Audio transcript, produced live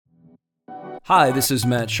Hi, this is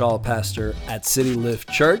Matt Shaw, pastor at City Lift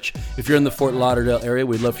Church. If you're in the Fort Lauderdale area,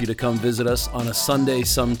 we'd love for you to come visit us on a Sunday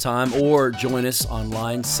sometime or join us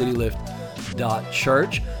online,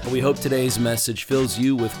 citylift.church. We hope today's message fills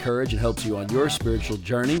you with courage and helps you on your spiritual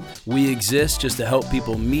journey. We exist just to help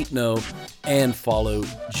people meet, know, and follow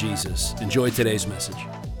Jesus. Enjoy today's message.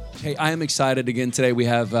 Hey, I am excited again today. We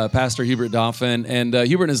have Pastor Hubert Dauphin and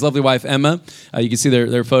Hubert and his lovely wife, Emma. You can see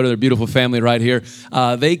their photo, their beautiful family right here.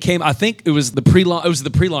 They came, I think it was the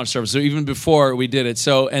pre-launch service, so even before we did it.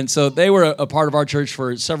 So they were a part of our church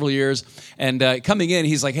for several years. And coming in,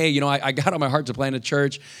 he's like, hey, I got on my heart to plant a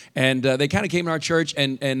church. And they kind of came to our church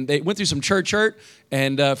and they went through some church hurt.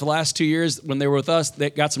 And for the last 2 years, when they were with us,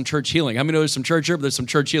 they got some church healing. How many know there's some church hurt, but there's some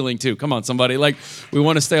church healing too? Come on, somebody. Like, we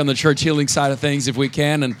want to stay on the church healing side of things if we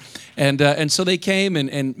can. And so they came,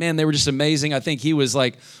 and man, they were just amazing. I think he was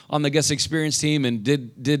like on the guest experience team and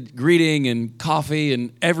did greeting and coffee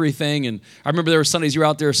and everything. And I remember there were Sundays you were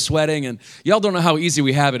out there sweating, and y'all don't know how easy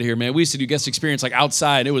we have it here, man. We used to do guest experience like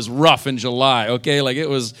outside. It was rough in July, okay? Like it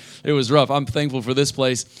was rough. I'm thankful for this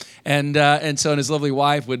place. And his lovely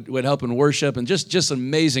wife would help in worship, and just an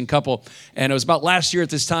amazing couple. And it was about last year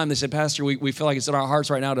at this time, they said, Pastor, we feel like it's in our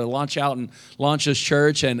hearts right now to launch out and launch this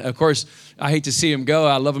church. And of course, I hate to see him go.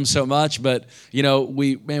 I love him so much, but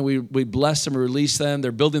we blessed them and released them.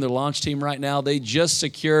 They're building their launch team right now. They just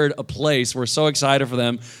secured a place. We're so excited for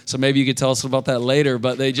them. So maybe you could tell us about that later,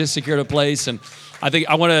 but they just secured a place. And I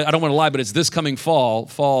don't want to lie, but it's this coming fall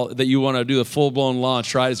that you want to do the full-blown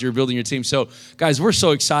launch, right, as you're building your team. So, guys, we're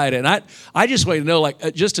so excited. And I just want you to know,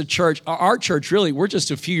 like, just a church, our church, really, we're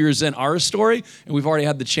just a few years in our story, and we've already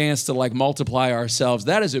had the chance to, like, multiply ourselves.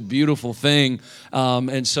 That is a beautiful thing.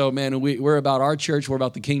 And so, man, we're about our church. We're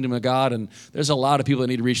about the kingdom of God, and there's a lot of people that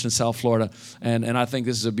need to reach in South Florida. And I think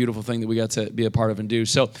this is a beautiful thing that we got to be a part of and do.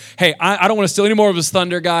 So, hey, I don't want to steal any more of his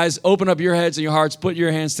thunder, guys. Open up your heads and your hearts. Put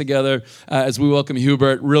your hands together as we welcome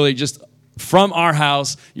Hubert, really just from our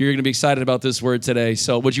house. You're going to be excited about this word today.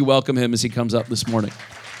 So would you welcome him as he comes up this morning?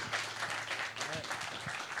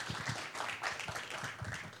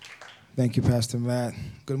 Thank you, Pastor Matt.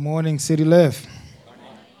 Good morning, City Lift.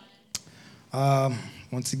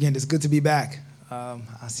 Once again, it's good to be back. I've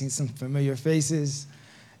seen some familiar faces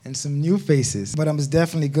and some new faces, but it's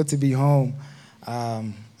definitely good to be home.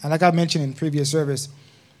 And like I mentioned in previous service,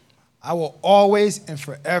 I will always and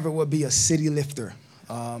forever will be a city lifter.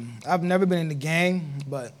 I've never been in the gang,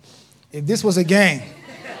 but if this was a gang,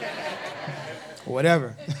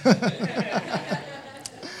 whatever.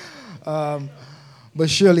 But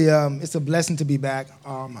surely, it's a blessing to be back.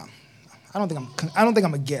 I don't think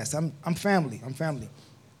I'm a guest. I'm family. I'm family.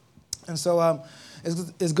 And so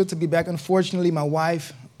it's good to be back. Unfortunately, my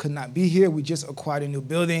wife could not be here. We just acquired a new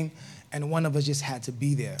building, and one of us just had to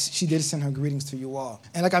be there. She did send her greetings to you all.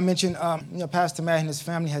 And like I mentioned, Pastor Matt and his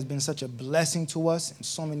family has been such a blessing to us in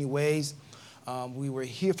so many ways. We were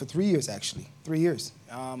here for 3 years, actually. 3 years.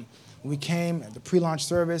 We came at the pre-launch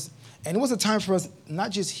service, and it was a time for us not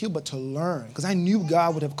just heal, but to learn, because I knew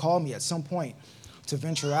God would have called me at some point to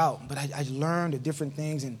venture out, but I learned the different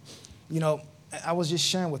things. And, I was just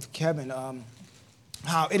sharing with Kevin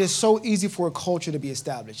how it is so easy for a culture to be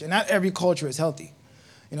established, and not every culture is healthy.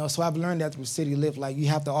 So I've learned that through City Lift, like, you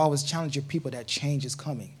have to always challenge your people that change is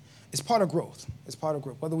coming. It's part of growth. It's part of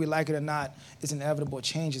growth. Whether we like it or not, it's inevitable.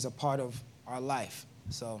 Change is a part of our life.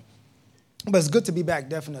 So, but it's good to be back,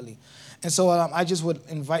 definitely. And so I just would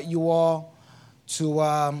invite you all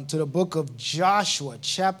to the book of Joshua,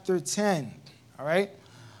 chapter 10, all right?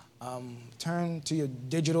 Turn to your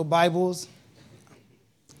digital Bibles.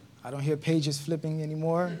 I don't hear pages flipping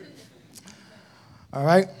anymore. All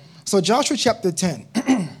right? So Joshua chapter 10,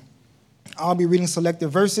 I'll be reading selected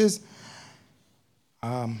verses.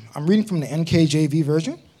 I'm reading from the NKJV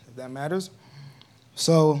version, if that matters.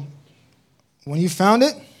 So when you found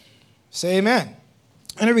it, say amen.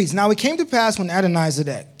 And it reads, Now it came to pass when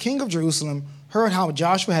Adonizedek, king of Jerusalem, heard how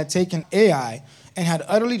Joshua had taken Ai and had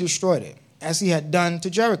utterly destroyed it, as he had done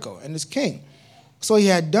to Jericho and its king. So he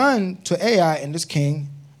had done to Ai and its king,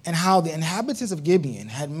 and how the inhabitants of Gibeon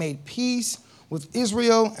had made peace with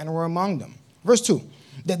Israel and were among them. Verse 2,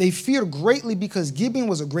 that they feared greatly because Gibeon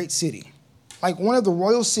was a great city, like one of the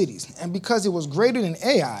royal cities, and because it was greater than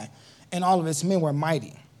Ai, and all of its men were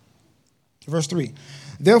mighty. Verse 3,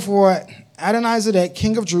 therefore Adonizedek,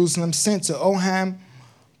 king of Jerusalem, sent to Oham,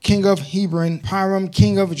 king of Hebron, Piram,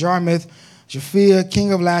 king of Jarmuth, Japhia,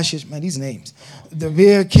 king of Lachish, man, these names,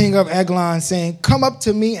 Devere, king of Eglon, saying, Come up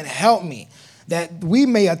to me and help me, that we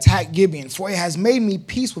may attack Gibeon, for it has made me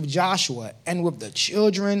peace with Joshua and with the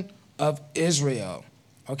children of Israel.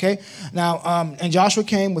 Okay? Now, and Joshua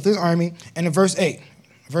came with his army, and in verse 8,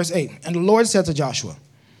 Verse 8, and the Lord said to Joshua,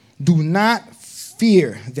 do not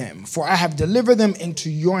fear them, for I have delivered them into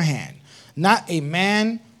your hand. Not a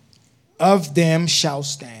man of them shall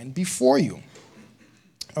stand before you.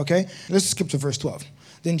 Okay, let's skip to verse 12.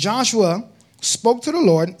 Then Joshua spoke to the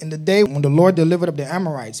Lord in the day when the Lord delivered up the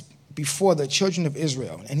Amorites before the children of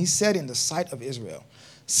Israel. And he said in the sight of Israel,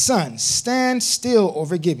 sun, stand still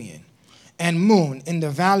over Gibeon, and moon in the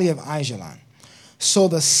valley of Ajalon. So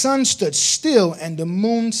the sun stood still and the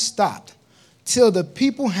moon stopped, till the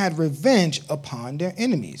people had revenge upon their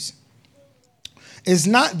enemies. Is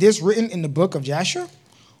not this written in the book of Jasher?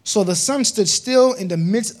 So the sun stood still in the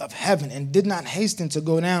midst of heaven and did not hasten to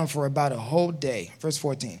go down for about a whole day. Verse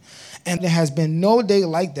 14. And there has been no day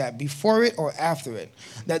like that before it or after it,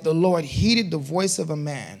 that the Lord heeded the voice of a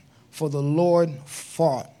man, for the Lord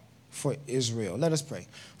fought for Israel. Let us pray.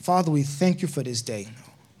 Father, we thank you for this day.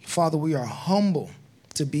 Father, we are humble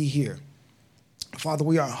to be here. Father,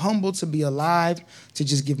 we are humble to be alive, to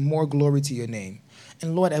just give more glory to your name.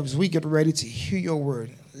 And Lord, as we get ready to hear your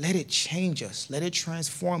word, let it change us. Let it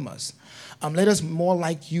transform us. Let us more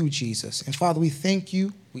like you, Jesus. And Father, we thank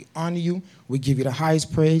you. We honor you. We give you the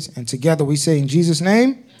highest praise. And together we say in Jesus'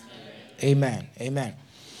 name, amen. Amen.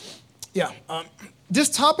 Yeah. This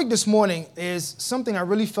topic this morning is something I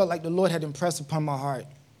really felt like the Lord had impressed upon my heart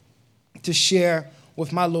to share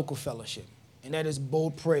with my local fellowship. And that is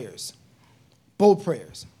bold prayers. Bold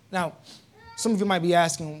prayers. Now, some of you might be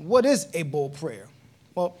asking, what is a bold prayer?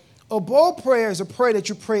 Well, a bold prayer is a prayer that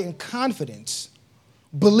you pray in confidence,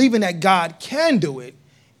 believing that God can do it,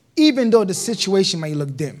 even though the situation may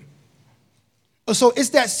look dim. So it's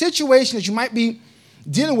that situation that you might be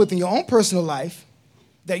dealing with in your own personal life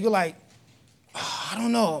that you're like, I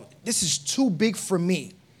don't know, this is too big for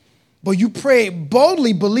me. But you pray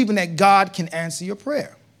boldly, believing that God can answer your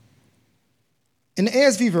prayer. In the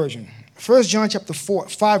ASV version, 1 John chapter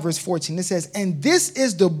 5, verse 14, it says, and this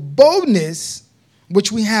is the boldness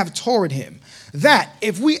which we have toward him, that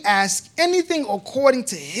if we ask anything according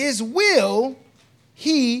to his will,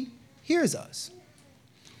 he hears us.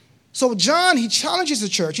 So John, he challenges the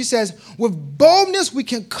church. He says, with boldness we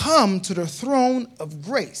can come to the throne of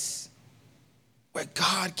grace, where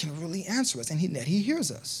God can really answer us, and that he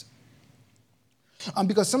hears us.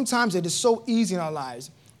 Because sometimes it is so easy in our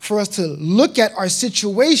lives for us to look at our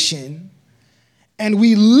situation and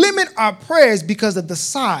we limit our prayers because of the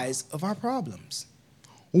size of our problems.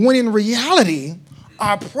 When in reality,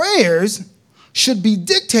 our prayers should be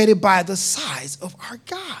dictated by the size of our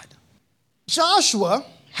God. Joshua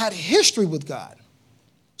had history with God.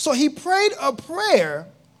 So he prayed a prayer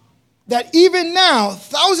that even now,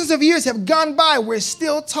 thousands of years have gone by, we're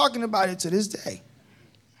still talking about it to this day.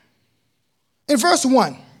 In verse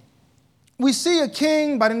 1, we see a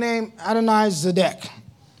king by the name Adoni-Zedek.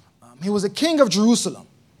 He was a king of Jerusalem.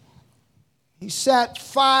 He sat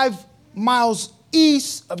 5 miles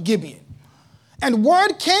east of Gibeon. And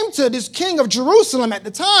word came to this king of Jerusalem at the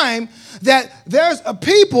time that there's a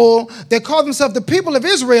people that call themselves the people of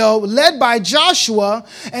Israel, led by Joshua,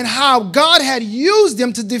 and how God had used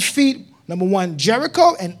them to defeat, number 1,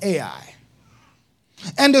 Jericho and Ai.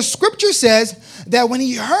 And the scripture says that when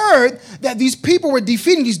he heard that these people were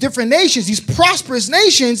defeating these different nations, these prosperous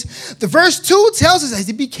nations, the verse 2 tells us that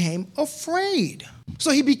he became afraid. So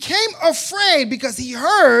he became afraid because he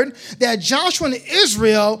heard that Joshua and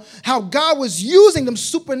Israel, how God was using them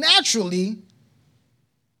supernaturally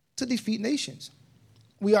to defeat nations.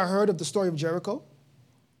 We are heard of the story of Jericho.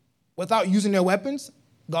 Without using their weapons,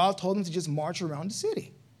 God told them to just march around the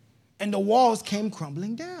city. And the walls came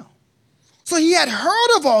crumbling down. So he had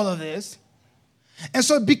heard of all of this. And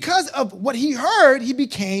so because of what he heard, he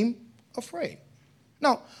became afraid.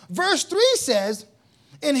 Now, verse 3 says,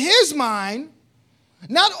 in his mind,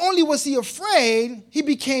 not only was he afraid, he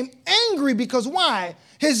became angry because why?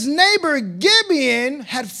 His neighbor Gibeon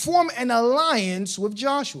had formed an alliance with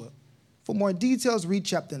Joshua. For more details, read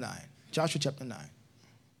chapter 9, Joshua chapter 9.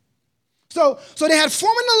 So they had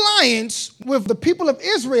formed an alliance with the people of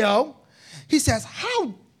Israel. He says,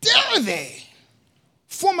 how dare they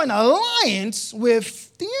form an alliance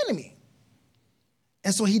with the enemy?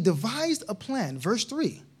 And so he devised a plan. Verse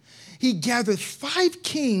 3, he gathered 5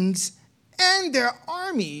 kings and their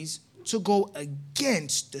armies to go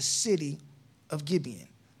against the city of Gibeon.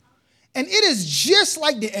 And it is just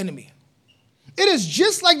like the enemy. It is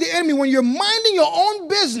just like the enemy. When you're minding your own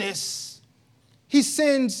business, he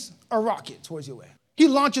sends a rocket towards your way. He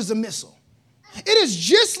launches a missile. It is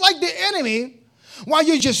just like the enemy. While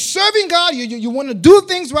you're just serving God, you want to do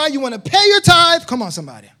things right, you want to pay your tithe. Come on,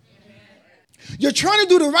 somebody. Amen. You're trying to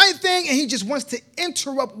do the right thing, and he just wants to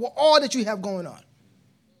interrupt all that you have going on.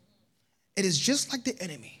 it is just like the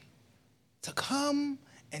enemy to come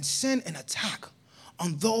and send an attack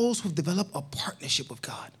on those who've developed a partnership with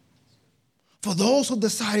God. For those who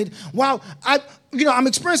decided, wow, I'm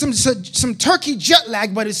experiencing some turkey jet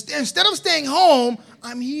lag, but instead of staying home,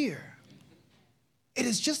 I'm here. It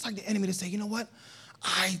is just like the enemy to say, you know what?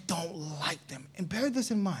 I don't like them. And bear this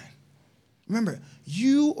in mind. Remember,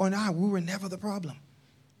 you or I, we were never the problem.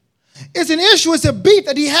 It's an issue, it's a beef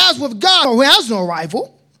that he has with God, who has no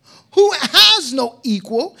rival, who has no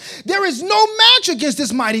equal. There is no match against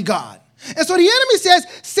this mighty God. And so the enemy says,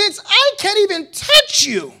 since I can't even touch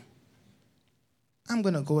you, I'm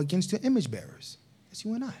going to go against your image bearers. It's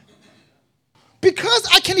you and I. Because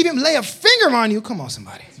I can't even lay a finger on you. Come on,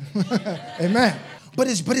 somebody. Amen. But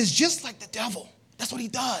it's just like the devil. That's what he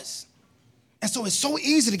does. And so it's so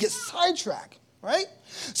easy to get sidetracked, right?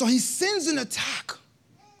 So he sends an attack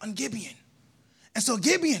on Gibeon. And so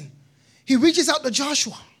Gibeon, he reaches out to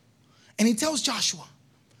Joshua. And he tells Joshua,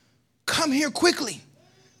 come here quickly.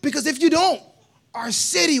 Because if you don't, our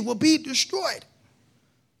city will be destroyed.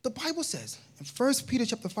 The Bible says in 1 Peter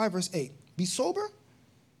chapter 5, verse 8, be sober,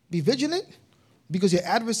 be vigilant, because your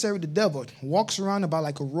adversary, the devil, walks around about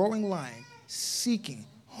like a roaring lion, seeking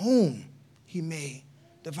whom he may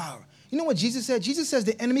devour. You know what Jesus said? Jesus says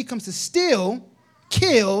the enemy comes to steal,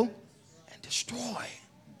 kill, and destroy.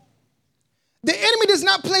 The enemy does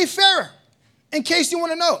not play fair, in case you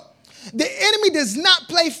want to know. The enemy does not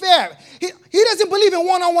play fair. He doesn't believe in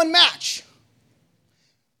one-on-one match.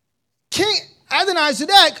 King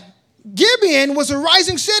Adonizedek, Gibeon was a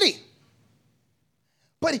rising city.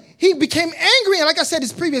 But he became angry, and like I said in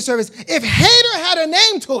this previous service, if Hader had a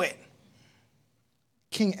name to it,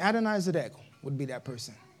 King Adonizedek would be that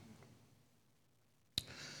person.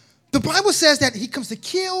 The Bible says that he comes to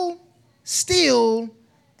kill, steal,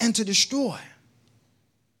 and to destroy.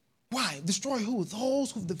 Why? Destroy who?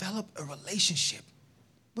 Those who've developed a relationship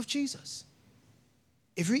with Jesus.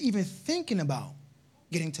 If you're even thinking about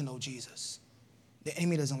getting to know Jesus, the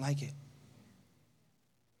enemy doesn't like it.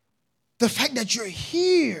 The fact that you're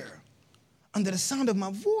here under the sound of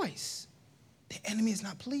my voice, the enemy is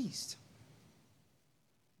not pleased.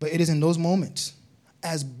 But it is in those moments,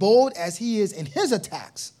 as bold as he is in his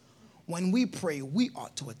attacks, when we pray, we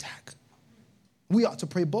ought to attack. We ought to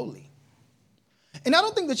pray boldly. And I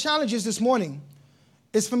don't think the challenge is this morning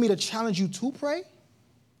is for me to challenge you to pray.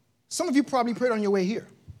 Some of you probably prayed on your way here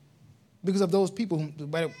because of those people, the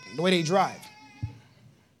way they drive.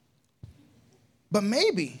 But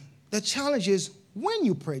maybe the challenge is when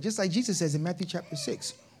you pray, just like Jesus says in Matthew chapter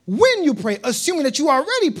 6. When you pray, assuming that you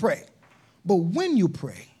already pray. But when you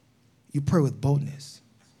pray with boldness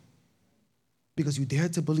because you dare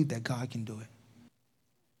to believe that God can do it.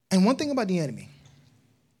 And one thing about the enemy,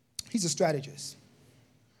 he's a strategist.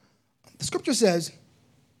 The scripture says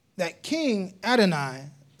that King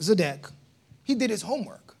Adonizedek, he did his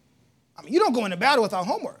homework. I mean, you don't go into battle without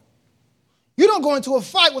homework. You don't go into a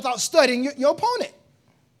fight without studying your opponent.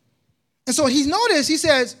 And so he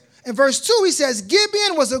says, in verse 2, he says,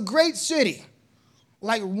 Gibeon was a great city,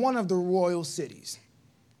 like one of the royal cities.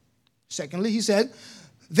 Secondly, he said,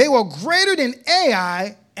 they were greater than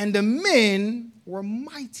Ai, and the men were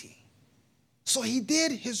mighty. So he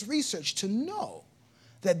did his research to know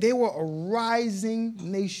that they were a rising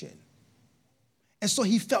nation. And so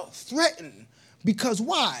he felt threatened because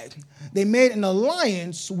why? They made an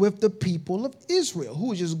alliance with the people of Israel, who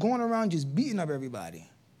was just going around just beating up everybody.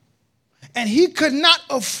 And he could not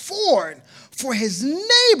afford for his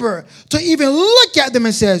neighbor to even look at them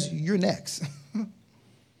and says, you're next.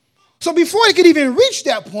 So before he could even reach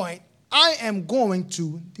that point, I am going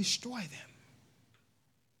to destroy them.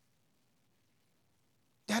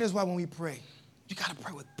 That is why when we pray, you got to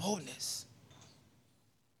pray with boldness.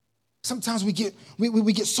 Sometimes we get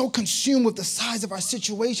so consumed with the size of our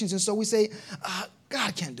situations, and so we say,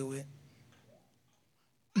 God can't do it.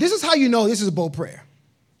 This is how you know this is a bold prayer.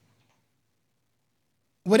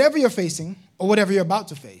 Whatever you're facing or whatever you're about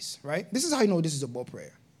to face, right? This is how you know this is a bold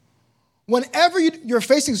prayer. Whenever you're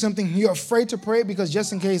facing something, you're afraid to pray because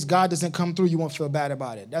just in case God doesn't come through, you won't feel bad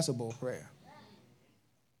about it. That's a bold prayer.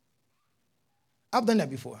 I've done that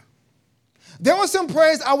before. There were some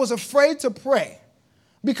prayers I was afraid to pray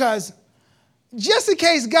because just in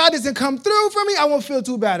case God doesn't come through for me, I won't feel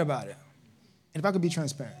too bad about it. And if I could be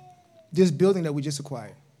transparent, this building that we just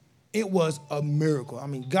acquired, it was a miracle. I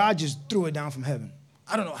mean, God just threw it down from heaven.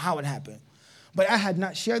 I don't know how it happened, but I had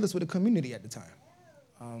not shared this with the community at the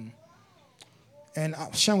time. And I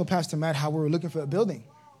was sharing with Pastor Matt how we were looking for a building.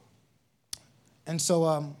 And so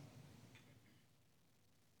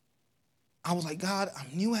I was like, God, I'm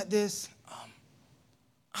new at this.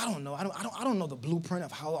 I don't know. I don't know the blueprint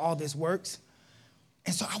of how all this works.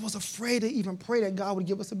 And so I was afraid to even pray that God would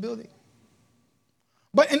give us a building.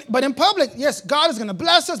 But in public, yes, God is going to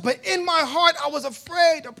bless us. But in my heart, I was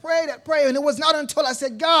afraid to pray that prayer. And it was not until I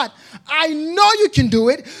said, God, I know you can do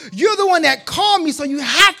it. You're the one that called me, so you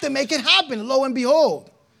have to make it happen. Lo and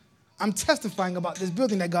behold, I'm testifying about this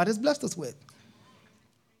building that God has blessed us with.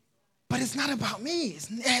 But it's not about me.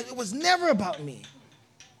 It was never about me.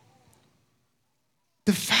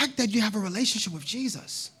 The fact that you have a relationship with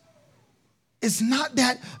Jesus, it's not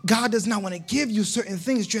that God does not want to give you certain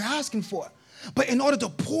things that you're asking for. But in order to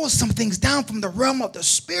pour some things down from the realm of the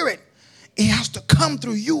Spirit, it has to come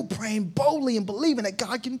through you praying boldly and believing that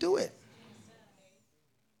God can do it.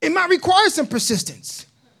 It might require some persistence.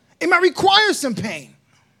 It might require some pain.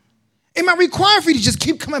 It might require for you to just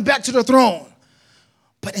keep coming back to the throne.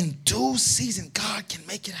 But in due season, God can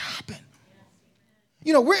make it happen.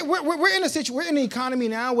 You know, we're in a situation, we're in an economy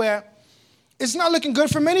now where it's not looking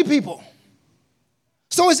good for many people.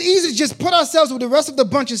 So it's easy to just put ourselves with the rest of the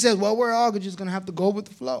bunch and say, well, we're all just going to have to go with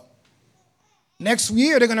the flow. Next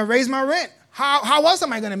year, they're going to raise my rent. How else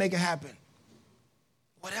am I going to make it happen?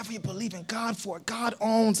 Whatever you believe in God for, God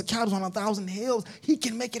owns the cattle on 1,000 hills. He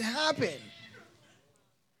can make it happen.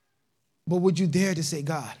 But would you dare to say,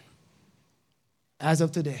 God, as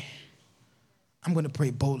of today, I'm going to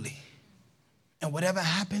pray boldly. And whatever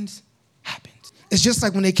happens, happens. It's just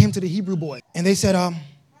like when they came to the Hebrew boy and they said,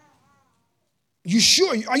 you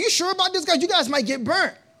sure? Are you sure about this guy? You guys might get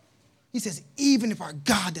burnt. He says, even if our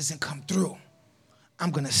God doesn't come through, I'm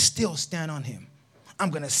going to still stand on him. I'm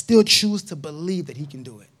going to still choose to believe that he can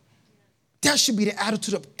do it. That should be the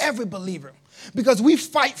attitude of every believer, because we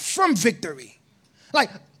fight from victory. Like,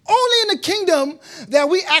 only in the kingdom that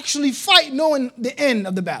we actually fight knowing the end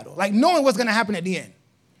of the battle, like knowing what's going to happen at the end.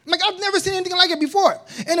 Like, I've never seen anything like it before.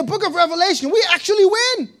 In the book of Revelation, we actually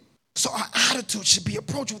win. So our attitude should be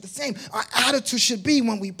approached with the same. Our attitude should be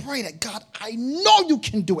when we pray that, God, I know you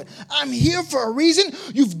can do it. I'm here for a reason.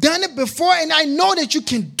 You've done it before, and I know that you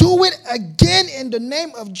can do it again in the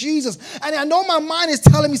name of Jesus. And I know my mind is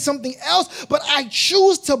telling me something else, but I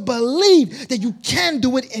choose to believe that you can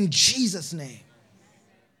do it in Jesus' name.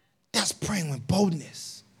 That's praying with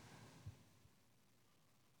boldness.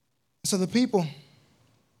 So the people,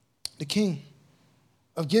 the king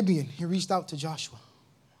of Gibeon, he reached out to Joshua.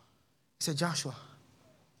 He said, Joshua,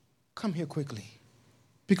 come here quickly,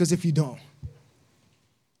 because if you don't,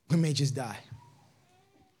 we may just die.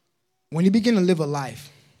 When you begin to live a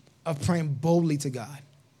life of praying boldly to God,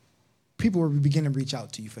 people will begin to reach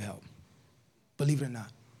out to you for help. Believe it or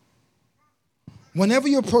not. Whenever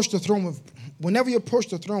you approach the throne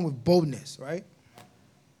with boldness, right?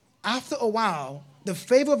 After a while, the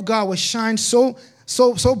favor of God will shine so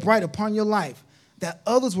bright upon your life that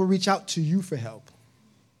others will reach out to you for help.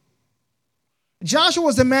 Joshua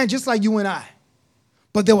was a man just like you and I,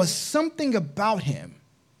 but there was something about him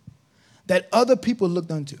that other people looked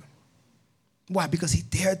unto. Why? Because he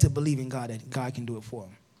dared to believe in God, that God can do it for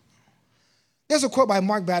him. There's a quote by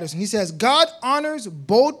Mark Batterson. He says, God honors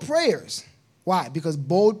bold prayers. Why? Because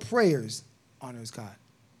bold prayers honors God.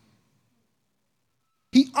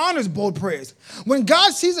 He honors bold prayers. When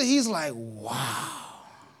God sees it, he's like, wow,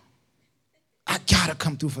 I gotta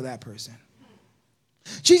come through for that person.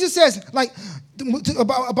 Jesus says, like,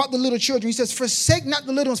 about the little children, he says, forsake not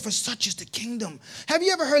the little ones, for such is the kingdom. Have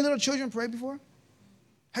you ever heard little children pray before?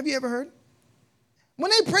 Have you ever heard?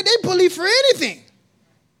 When they pray, they believe for anything.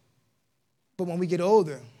 But when we get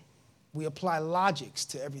older, we apply logics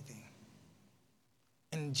to everything.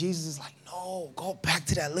 And Jesus is like, no, go back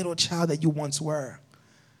to that little child that you once were,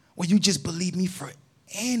 where you just believe me for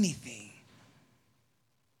anything.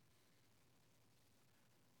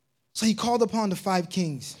 So he called upon the 5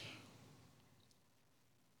 kings.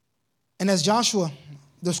 And as Joshua,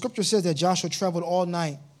 the scripture says that Joshua traveled all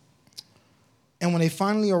night. And when they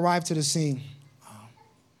finally arrived to the scene,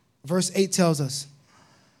 verse 8 tells us,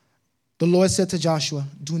 the Lord said to Joshua,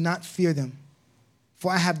 do not fear them,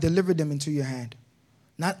 for I have delivered them into your hand.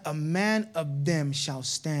 Not a man of them shall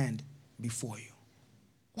stand before you.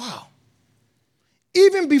 Wow.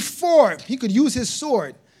 Even before he could use his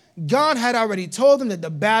sword, God had already told him that the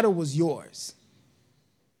battle was yours.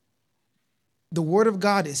 The word of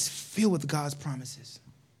God is filled with God's promises.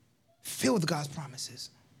 Filled with God's promises.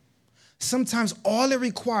 Sometimes all it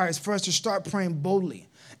requires for us to start praying boldly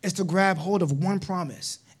is to grab hold of one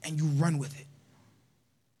promise and you run with it.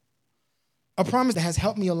 A promise that has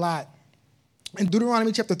helped me a lot. In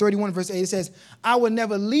Deuteronomy chapter 31, verse 8, it says, I will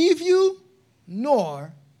never leave you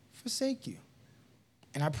nor forsake you.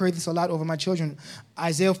 And I pray this a lot over my children.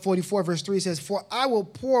 Isaiah 44, verse 3 says, for I will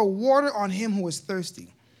pour water on him who is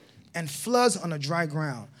thirsty, and floods on a dry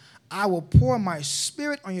ground. I will pour my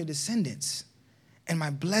spirit on your descendants and my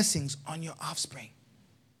blessings on your offspring.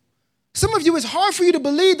 Some of you, it's hard for you to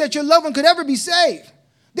believe that your loved one could ever be saved.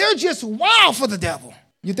 They're just wild for the devil.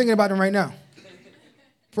 You're thinking about them right now.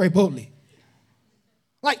 Pray boldly.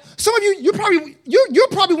 Like some of you, you're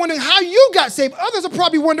probably wondering how you got saved. Others are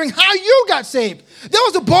probably wondering how you got saved. There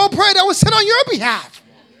was a bold prayer that was said on your behalf.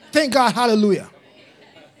 Thank God, hallelujah.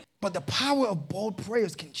 But the power of bold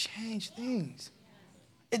prayers can change things.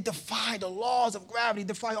 It defied the laws of gravity,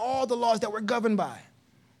 defied all the laws that we're governed by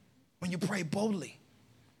when you pray boldly.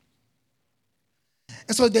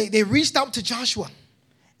 And so they reached out to Joshua.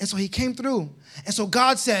 And so he came through. And so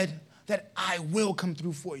God said that I will come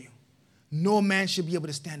through for you. No man should be able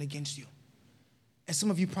to stand against you. And some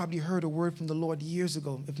of you probably heard a word from the Lord years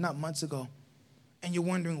ago, if not months ago. And you're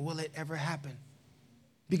wondering, will it ever happen?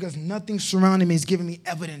 Because nothing surrounding me is giving me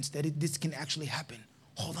evidence that this can actually happen.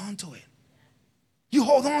 Hold on to it. You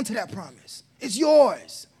hold on to that promise. It's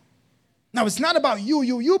yours. Now, it's not about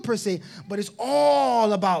you per se, but it's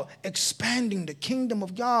all about expanding the kingdom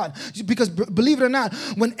of God. Because believe it or not,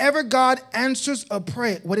 whenever God answers a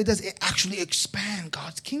prayer, what it does, it actually expands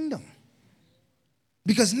God's kingdom.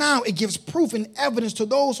 Because now it gives proof and evidence to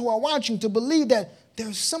those who are watching to believe that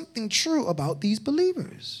there's something true about these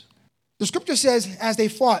believers. The scripture says, as they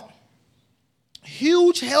fought,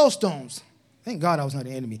 huge hailstones. Thank God I was not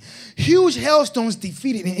the enemy. Huge hailstones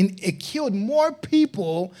defeated, and it killed more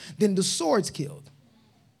people than the swords killed.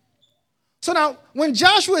 So now, when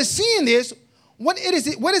Joshua is seeing this, what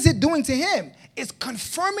is it doing to him? It's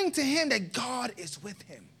confirming to him that God is with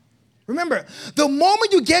him. Remember, the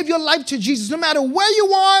moment you gave your life to Jesus, no matter where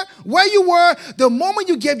you are, where you were, the moment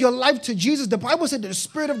you gave your life to Jesus, the Bible said that the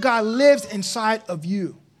Spirit of God lives inside of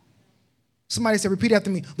you. Somebody said, repeat after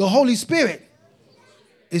me. The Holy Spirit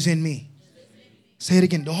is in me. Say it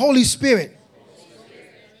again. The Holy Spirit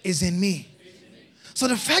is in me. So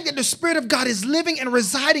the fact that the Spirit of God is living and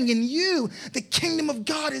residing in you, the kingdom of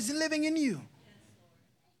God is living in you.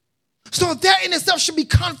 So that in itself should be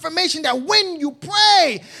confirmation that when you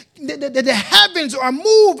pray, the heavens are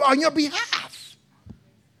moved on your behalf.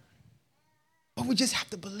 But we just have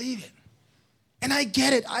to believe it. And I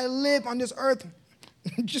get it. I live on this earth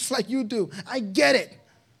just like you do. I get it.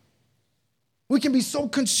 We can be so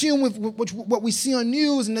consumed with what we see on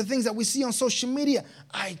news and the things that we see on social media.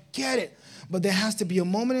 I get it. But there has to be a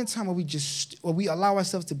moment in time where we allow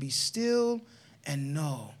ourselves to be still and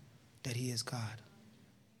know that He is God.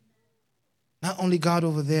 Not only God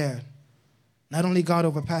over there, not only God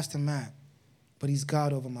over Pastor Matt, but He's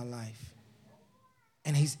God over my life.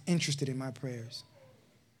 And He's interested in my prayers.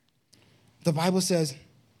 The Bible says,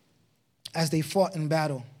 as they fought in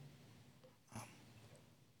battle,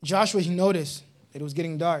 Joshua, he noticed that it was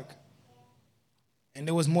getting dark. And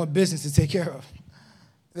there was more business to take care of.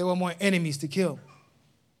 There were more enemies to kill.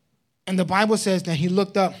 And the Bible says that he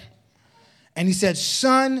looked up and he said,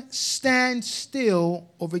 sun, stand still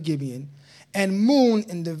over Gibeon, and moon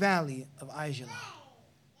in the valley of Ajalon.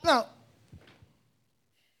 Now,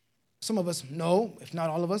 some of us know, if not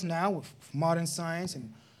all of us now, with modern science,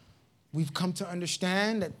 and we've come to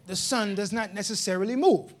understand that the sun does not necessarily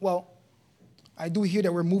move. Well, I do hear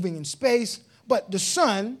that we're moving in space, but the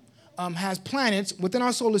sun has planets within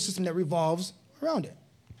our solar system that revolves around it,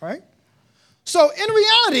 right? So in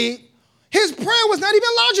reality, his prayer was not even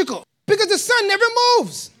logical because the sun never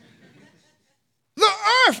moves. The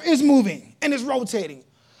earth is moving and is rotating.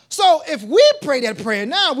 So if we pray that prayer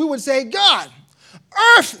now, we would say, God,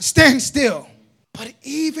 earth, stand still. But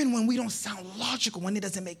even when we don't sound logical, when it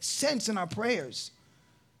doesn't make sense in our prayers,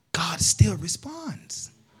 God still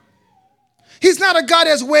responds. He's not a God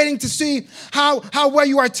that's waiting to see how well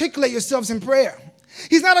you articulate yourselves in prayer.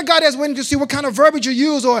 He's not a God that's waiting to see what kind of verbiage you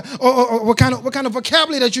use or what kind of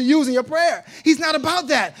vocabulary that you use in your prayer. He's not about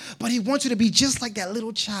that. But He wants you to be just like that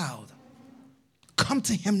little child. Come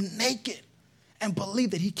to Him naked and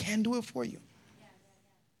believe that He can do it for you.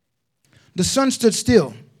 The sun stood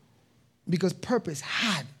still because purpose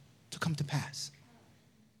had to come to pass.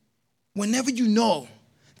 Whenever you know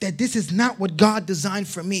that this is not what God designed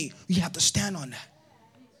for me, you have to stand on that.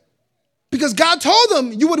 Because God told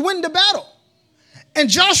them you would win the battle. And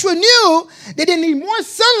Joshua knew they didn't need more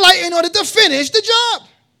sunlight in order to finish the job.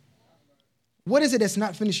 What is it that's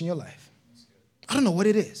not finished in your life? I don't know what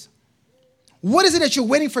it is. What is it that you're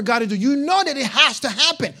waiting for God to do? You know that it has to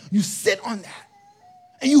happen. You sit on that.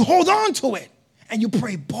 And you hold on to it. And you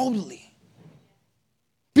pray boldly.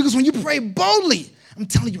 Because when you pray boldly, I'm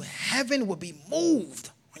telling you, heaven will be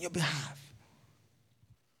moved on your behalf.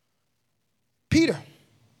 Peter,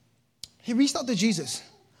 he reached out to Jesus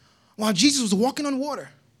while Jesus was walking on water.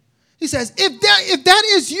 He says, if that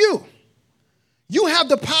is you, you have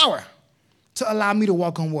the power to allow me to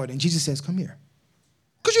walk on water. And Jesus says, come here.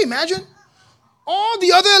 Could you imagine? All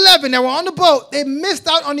the other 11 that were on the boat, they missed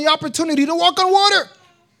out on the opportunity to walk on water.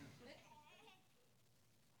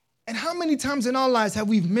 And how many times in our lives have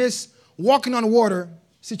we missed walking on water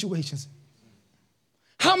situations?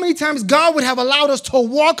 How many times God would have allowed us to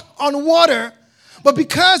walk on water, but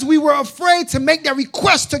because we were afraid to make that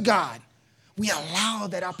request to God, we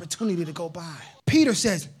allowed that opportunity to go by. Peter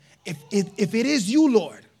says, if it is you,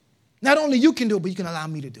 Lord, not only you can do it, but you can allow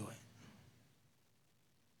me to do it.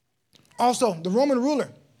 Also, the Roman ruler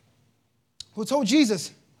who told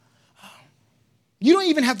Jesus, you don't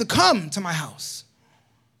even have to come to my house,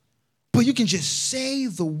 but you can just say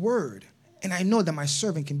the word, and I know that my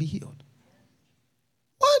servant can be healed.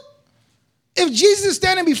 What? If Jesus is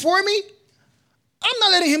standing before me, I'm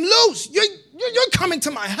not letting him loose. You're coming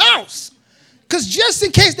to my house. Because just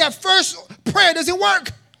in case that first prayer doesn't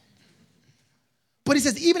work. But he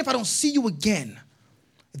says, even if I don't see you again,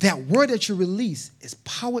 that word that you release is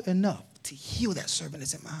power enough to heal that servant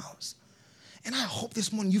that's in my house. And I hope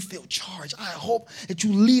this morning you feel charged. I hope that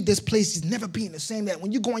you leave this place as never being the same, that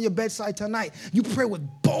when you go on your bedside tonight, you pray with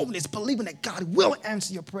boldness, believing that God will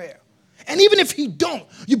answer your prayer. And even if he don't,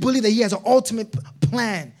 you believe that he has an ultimate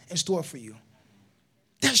plan in store for you.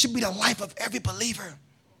 That should be the life of every believer.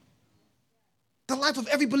 The life of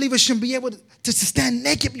every believer should be able to stand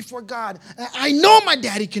naked before God. I know my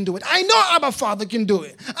daddy can do it. I know Abba Father can do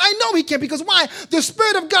it. I know he can, because why? The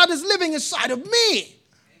Spirit of God is living inside of me.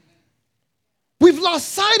 We've lost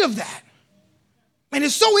sight of that. And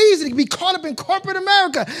it's so easy to be caught up in corporate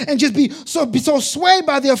America and just be so swayed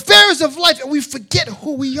by the affairs of life, and we forget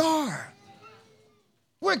who we are.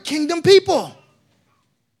 We're kingdom people.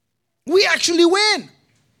 We actually win.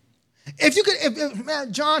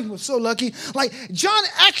 Man, John was so lucky. Like, John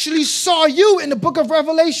actually saw you in the book of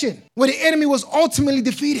Revelation, where the enemy was ultimately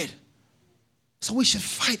defeated. So we should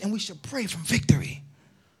fight and we should pray from victory.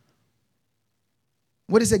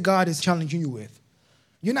 What is it God is challenging you with?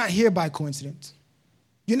 You're not here by coincidence.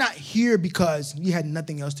 You're not here because you had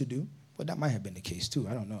nothing else to do. Well, that might have been the case too.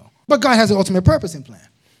 I don't know. But God has an ultimate purpose and plan.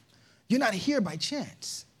 You're not here by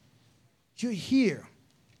chance. You're here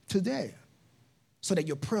today so that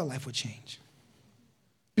your prayer life will change.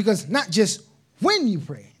 Because not just when you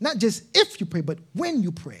pray, not just if you pray, but when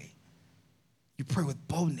you pray with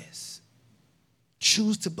boldness.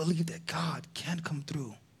 Choose to believe that God can come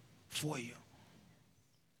through for you.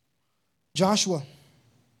 Joshua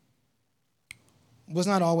was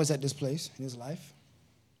not always at this place in his life.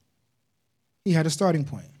 He had a starting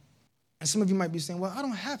point. And some of you might be saying, well, I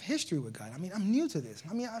don't have history with God. I mean, I'm new to this.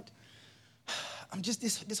 I mean, I'm just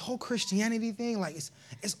this whole Christianity thing, like it's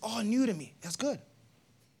all new to me. That's good.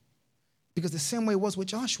 Because the same way it was with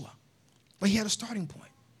Joshua. But he had a starting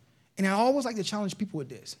point. And I always like to challenge people with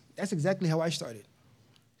this. That's exactly how I started.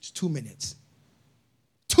 It's 2 minutes.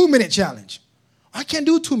 2-minute challenge. I can't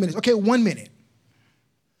do 2 minutes. Okay, 1 minute.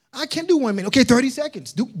 I can't do 1 minute. Okay, 30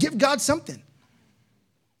 seconds. Give God something.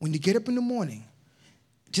 When you get up in the morning,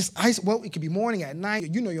 it could be morning, at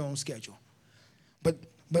night, you know your own schedule.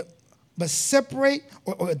 But separate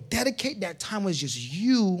or dedicate that time with just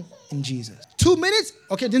you and Jesus. 2 minutes?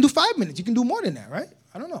 Okay, then do 5 minutes. You can do more than that, right?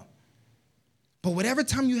 I don't know. But whatever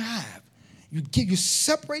time you have, you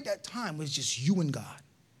separate that time with just you and God.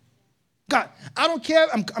 God, I don't care.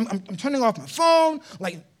 I'm turning off my phone.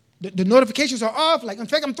 Like, the notifications are off. Like, in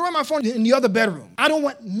fact, I'm throwing my phone in the other bedroom. I don't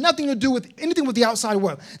want nothing to do with anything with the outside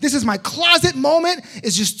world. This is my closet moment.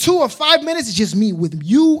 It's just 2 or 5 minutes. It's just me with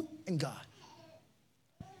you and God.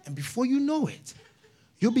 And before you know it,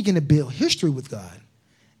 you'll begin to build history with God.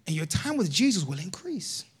 And your time with Jesus will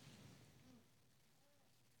increase.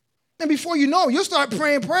 And before you know, you'll start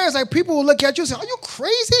praying prayers like people will look at you and say, are you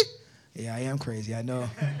crazy? Yeah, I am crazy, I know.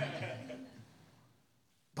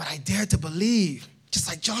 But I dare to believe, just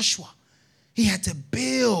like Joshua, he had to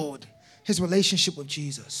build his relationship with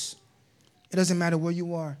Jesus. It doesn't matter where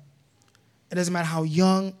you are. It doesn't matter how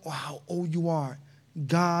young or how old you are.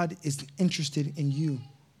 God is interested in you.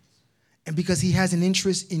 And because he has an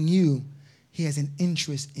interest in you, he has an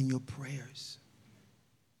interest in your prayers.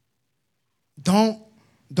 Don't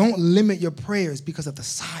limit your prayers because of the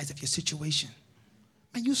size of your situation.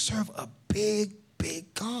 Man, you serve a big,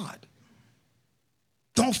 big God.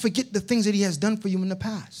 Don't forget the things that he has done for you in the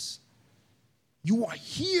past. You are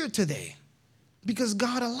here today because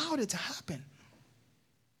God allowed it to happen.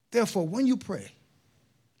 Therefore, when you pray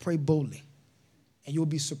boldly, and you'll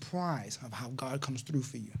be surprised of how God comes through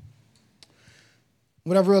for you.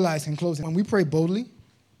 What I've realized in closing, when we pray boldly,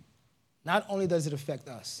 not only does it affect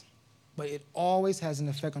us, but it always has an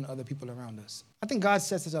effect on other people around us. I think God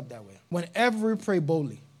sets us up that way. Whenever we pray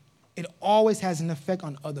boldly, it always has an effect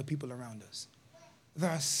on other people around us.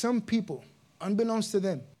 There are some people, unbeknownst to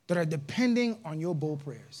them, that are depending on your bold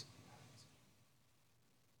prayers.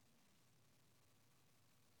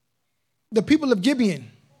 The people of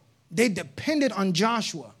Gibeon, they depended on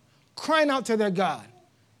Joshua, crying out to their God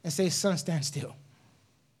and say, "Sun, stand still."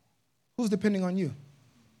 Who's depending on you?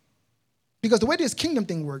 Because the way this kingdom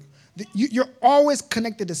thing works, you're always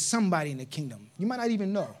connected to somebody in the kingdom. You might not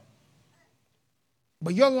even know.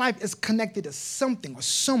 But your life is connected to something or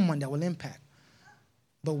someone that will impact.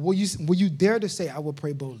 But will you dare to say, "I will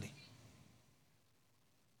pray boldly"?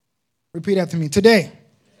 Repeat after me. Today,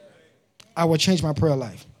 I will change my prayer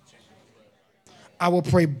life. I will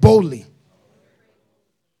pray boldly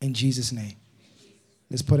in Jesus' name.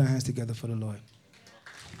 Let's put our hands together for the Lord.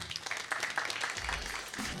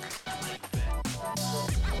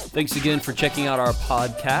 Thanks again for checking out our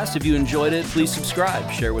podcast. If you enjoyed it, please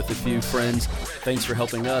subscribe, share with a few friends. Thanks for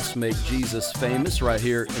helping us make Jesus famous right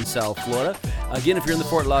here in South Florida. Again, if you're in the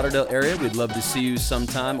Fort Lauderdale area, we'd love to see you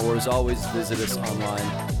sometime, or as always, visit us online,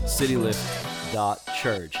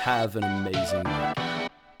 citylift.church. Have an amazing week.